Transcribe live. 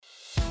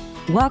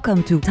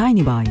Welcome to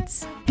Tiny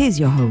Bites. Here's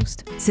your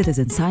host,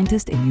 citizen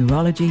scientist in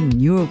neurology,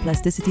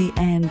 neuroplasticity,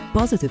 and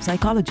positive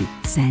psychology,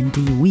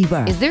 Sandy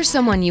Weaver. Is there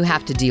someone you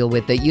have to deal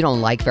with that you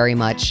don't like very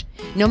much?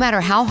 No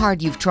matter how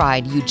hard you've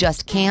tried, you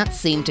just can't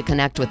seem to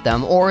connect with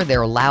them, or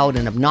they're loud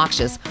and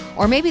obnoxious,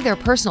 or maybe their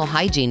personal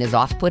hygiene is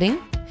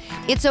off-putting?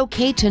 It's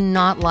okay to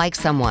not like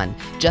someone,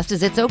 just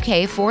as it's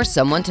okay for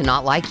someone to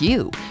not like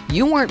you.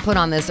 You weren't put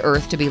on this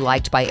earth to be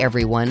liked by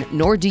everyone,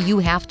 nor do you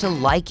have to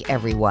like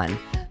everyone.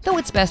 Though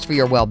it's best for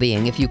your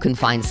well-being if you can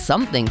find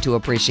something to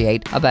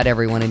appreciate about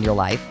everyone in your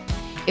life.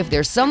 If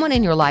there's someone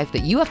in your life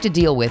that you have to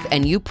deal with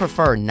and you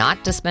prefer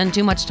not to spend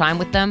too much time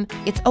with them,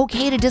 it's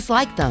okay to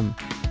dislike them.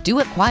 Do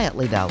it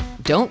quietly though.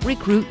 Don't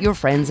recruit your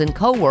friends and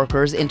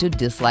coworkers into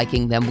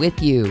disliking them with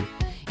you.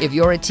 If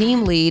you're a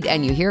team lead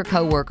and you hear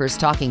coworkers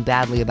talking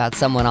badly about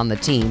someone on the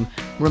team,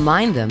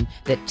 remind them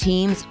that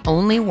teams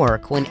only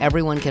work when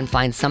everyone can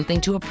find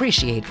something to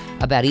appreciate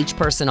about each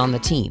person on the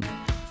team.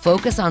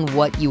 Focus on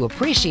what you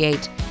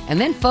appreciate, and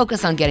then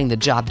focus on getting the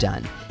job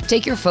done.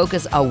 Take your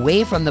focus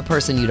away from the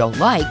person you don't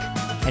like,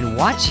 and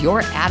watch your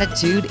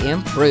attitude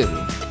improve.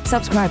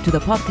 Subscribe to the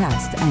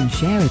podcast and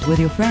share it with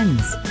your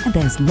friends. And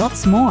there's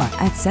lots more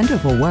at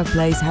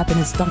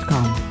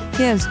centerforworkplacehappiness.com.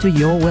 Here's to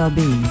your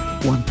well-being,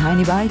 one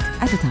tiny bite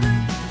at a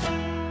time.